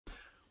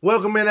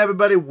Welcome in,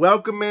 everybody.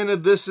 Welcome into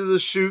This Is the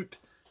Shoot.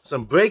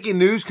 Some breaking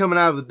news coming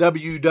out of the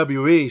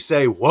WWE.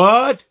 Say,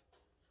 what?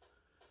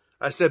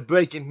 I said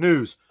breaking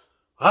news.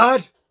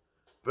 What?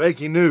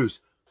 Breaking news.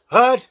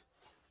 What?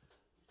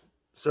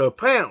 So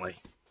apparently,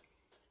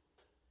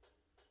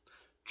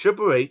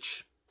 Triple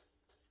H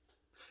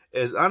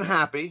is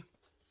unhappy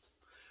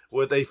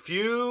with a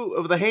few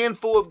of the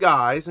handful of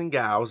guys and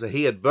gals that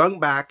he had brung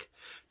back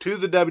to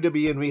the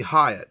WWE and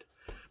rehired.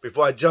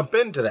 Before I jump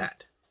into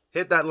that,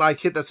 hit that like,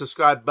 hit that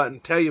subscribe button,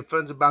 tell your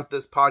friends about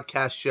this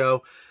podcast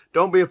show.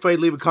 Don't be afraid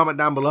to leave a comment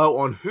down below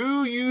on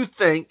who you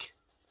think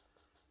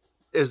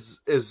is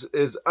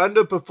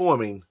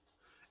underperforming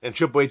in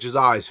Triple H's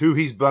eyes, who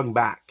he's brung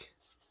back.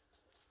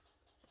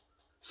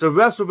 So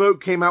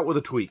WrestleVote came out with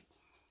a tweet.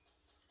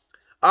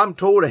 I'm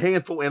told a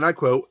handful, and I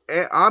quote,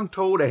 I'm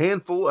told a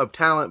handful of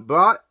talent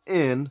brought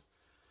in,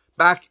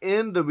 back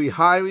in the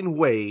rehiring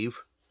wave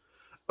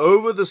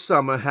over the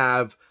summer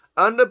have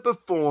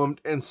underperformed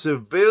and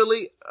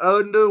severely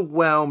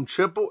underwhelmed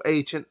Triple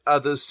H and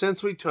others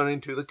since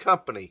returning to the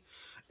company.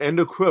 End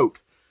of quote.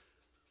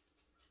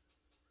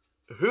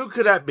 Who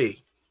could that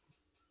be?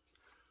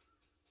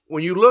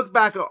 When you look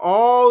back at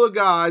all the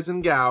guys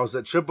and gals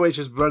that Triple H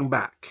has brought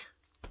back,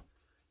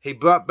 he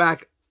brought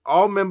back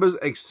all members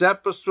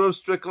except for Swerve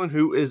Strickland,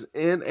 who is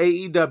in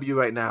AEW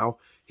right now.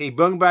 He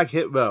brought back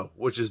Hit Row,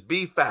 which is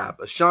B-Fab,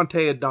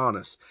 Ashante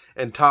Adonis,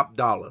 and Top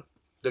Dollar.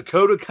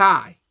 Dakota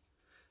Kai,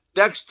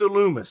 Dexter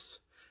Lumis,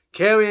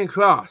 Karrion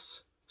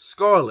Kross,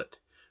 Scarlett,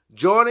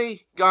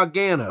 Johnny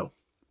Gargano,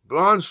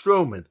 Braun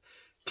Strowman,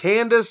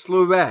 Candice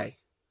LeRae,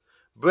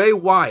 Bray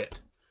Wyatt,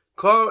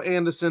 Carl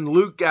Anderson,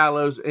 Luke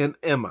Gallows, and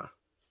Emma.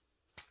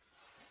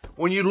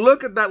 When you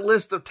look at that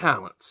list of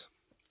talents,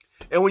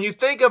 and when you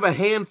think of a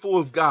handful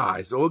of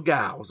guys or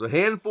gals, a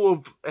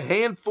handful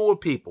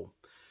of people,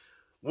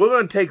 we're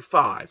going to take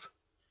 5.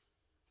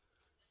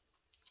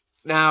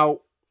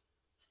 Now,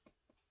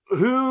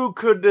 who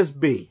could this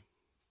be?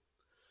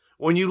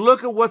 When you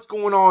look at what's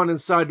going on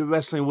inside the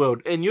wrestling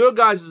world, in your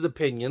guys'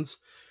 opinions,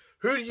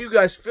 who do you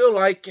guys feel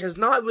like has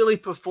not really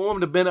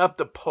performed or been up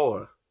to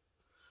par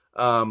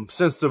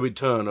since the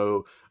return,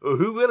 or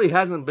who really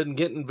hasn't been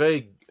getting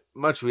very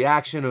much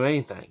reaction or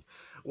anything?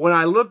 When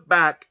I look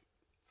back,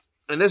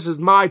 and this is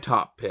my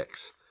top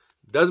picks,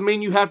 doesn't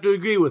mean you have to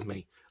agree with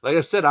me. Like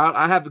I said,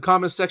 I have the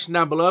comment section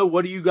down below.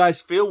 What do you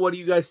guys feel? What do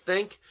you guys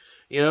think?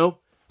 You know,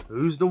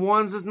 who's the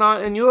ones that's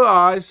not, in your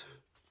eyes,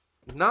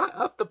 not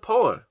up to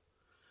par?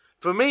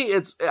 For me,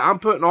 I'm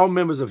putting all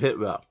members of Hit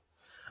Row.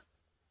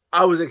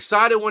 I was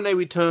excited when they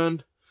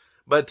returned,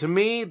 but to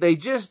me, they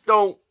just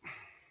don't,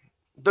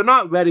 they're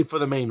not ready for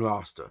the main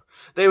roster.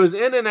 They was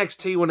in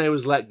NXT when they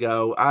was let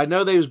go. I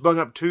know they was brought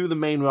up to the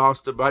main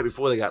roster right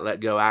before they got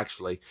let go,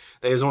 actually.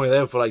 They was only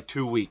there for like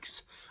 2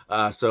 weeks.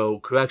 So,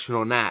 correction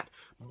on that.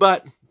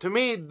 But, to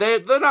me, they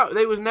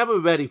was never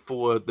ready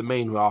for the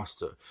main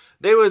roster.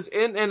 They was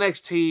in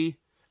NXT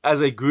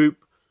as a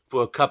group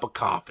for a cup of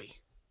coffee.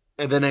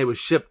 And then they was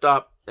shipped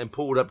up and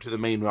pulled up to the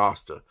main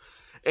roster.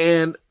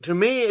 And to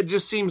me, it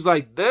just seems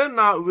like they're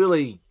not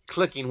really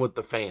clicking with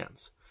the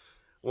fans.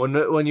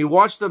 When you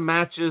watch the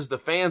matches, the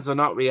fans are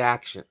not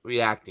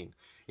reacting.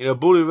 You know,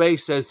 Bully Ray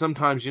says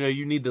sometimes, you know,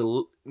 you need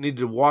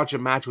to watch a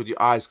match with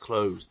your eyes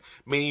closed.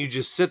 Meaning you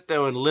just sit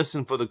there and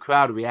listen for the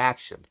crowd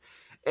reaction.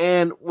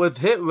 And with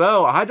Hit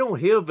Row, I don't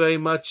hear very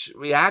much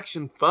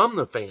reaction from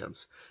the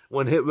fans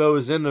when Hit Row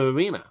is in the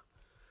arena.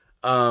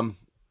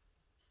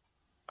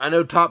 I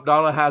know Top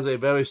Dollar has a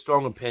very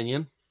strong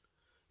opinion.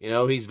 You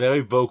know, he's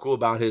very vocal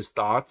about his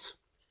thoughts.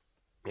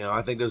 You know,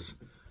 I think there's,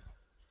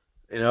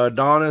 you know,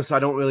 Adonis, I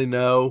don't really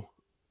know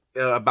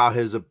about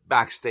his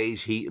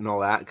backstage heat and all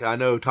that. Because I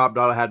know Top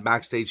Dollar had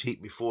backstage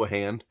heat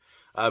beforehand,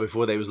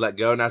 before they was let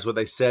go. And that's what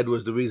they said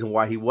was the reason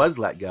why he was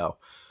let go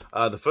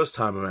the first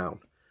time around.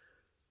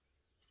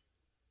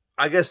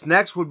 I guess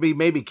next would be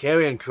maybe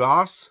Karrion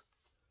Kross.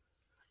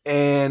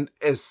 And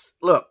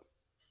look,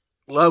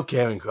 love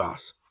Karrion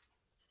Kross.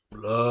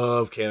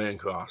 Love Karrion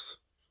Kross.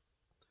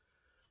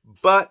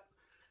 But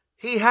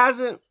he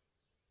hasn't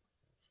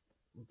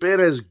been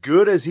as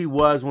good as he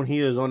was when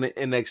he was on the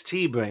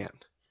NXT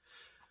brand.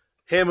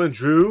 Him and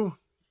Drew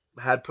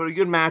had pretty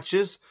good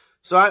matches.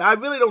 So I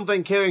really don't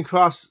think Karrion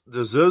Kross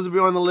deserves to be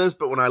on the list.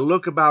 But when I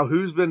look about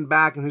who's been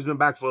back and who's been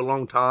back for a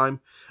long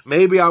time,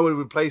 maybe I would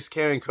replace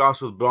Karrion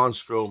Kross with Braun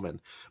Strowman.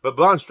 But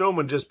Braun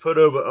Strowman just put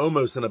over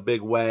Omos in a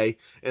big way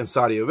in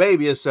Saudi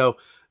Arabia. So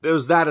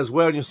there's that as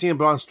well. And you're seeing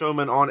Braun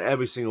Strowman on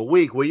every single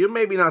week. Well, you're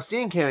maybe not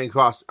seeing Karrion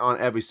Kross on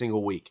every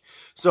single week.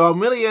 So I'm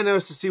really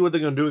interested to see what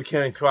they're going to do with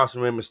Karrion Kross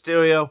and Rey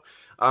Mysterio.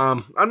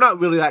 I'm not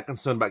really that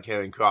concerned about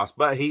Karrion Kross,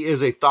 but he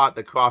is a thought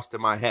that crossed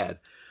in my head.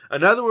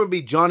 Another one would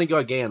be Johnny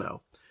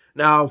Gargano.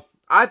 Now,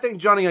 I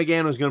think Johnny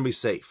Gargano is going to be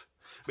safe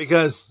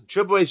because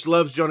Triple H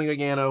loves Johnny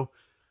Gargano.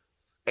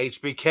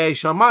 HBK,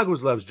 Shawn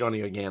Michaels loves Johnny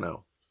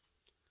Gargano.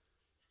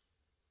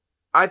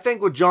 I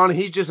think with Johnny,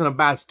 he's just in a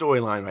bad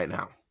storyline right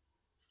now.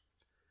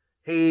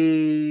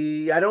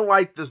 I don't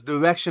like this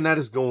direction that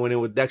is going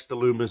in with Dexter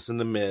Lumis and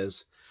The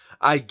Miz.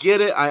 I get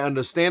it. I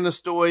understand the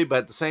story, but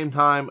at the same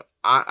time,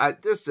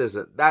 this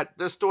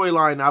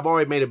storyline. I've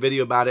already made a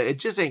video about it. It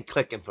just ain't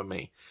clicking for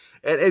me.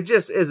 It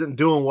just isn't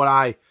doing what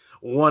I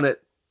wanted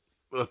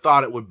or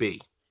thought it would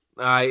be.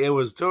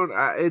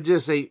 It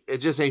just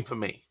ain't for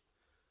me.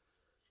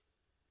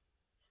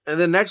 And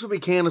then next would be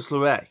Candice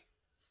LeRae.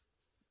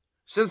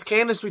 Since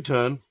Candice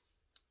returned,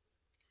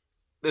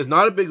 there's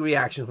not a big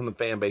reaction from the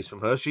fan base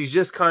from her. She's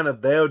just kind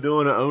of there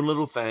doing her own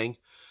little thing.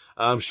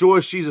 I'm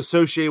sure she's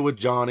associated with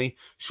Johnny.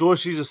 Sure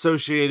she's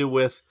associated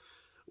with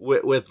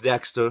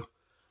Dexter.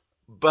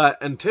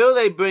 But until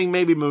they bring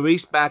maybe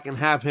Maurice back and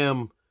have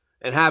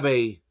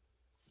a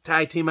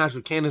tag team match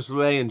with Candice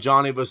LeRae and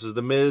Johnny versus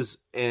The Miz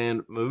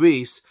and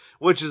Maurice,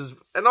 which is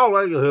in all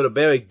likelihood a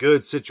very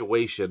good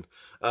situation,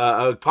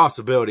 a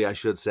possibility, I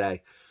should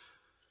say.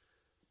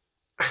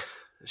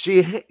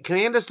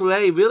 Candice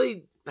LeRae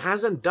really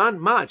hasn't done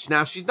much.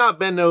 Now, she's not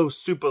been no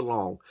super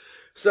long.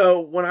 So,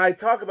 when I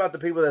talk about the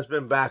people that's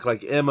been back,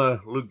 like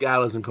Emma, Luke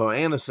Gallows, and Cole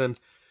Anderson,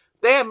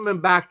 they haven't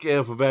been back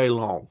there for very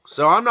long.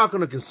 So, I'm not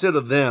going to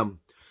consider them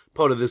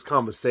part of this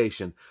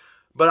conversation.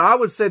 But I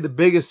would say the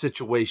biggest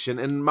situation,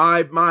 and my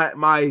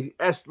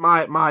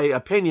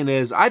opinion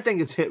is, I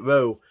think it's Hit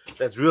Row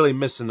that's really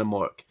missing the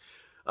mark.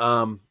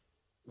 Karrion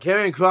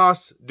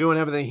Kross doing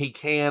everything he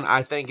can,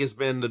 I think, has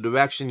been the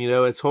direction. You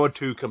know, it's hard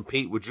to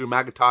compete with Drew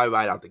McIntyre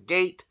right out the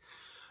gate,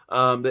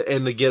 and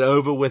to get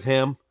over with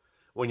him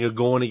when you're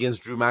going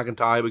against Drew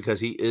McIntyre because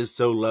he is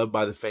so loved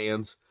by the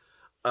fans.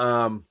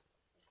 And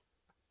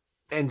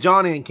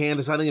Johnny and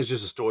Candice, I think it's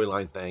just a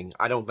storyline thing.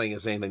 I don't think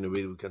it's anything to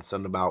really be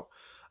concerned about.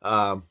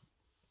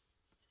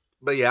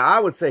 But yeah, I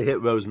would say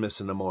Hit Row's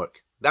missing the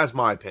mark. That's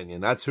my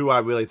opinion. That's who I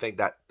really think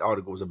that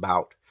article was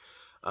about.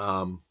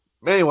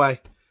 Anyway,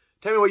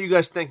 tell me what you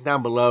guys think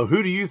down below.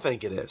 Who do you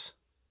think it is?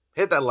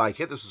 Hit that like,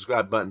 hit the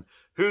subscribe button.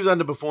 Who's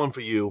underperformed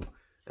for you?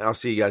 And I'll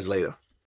see you guys later.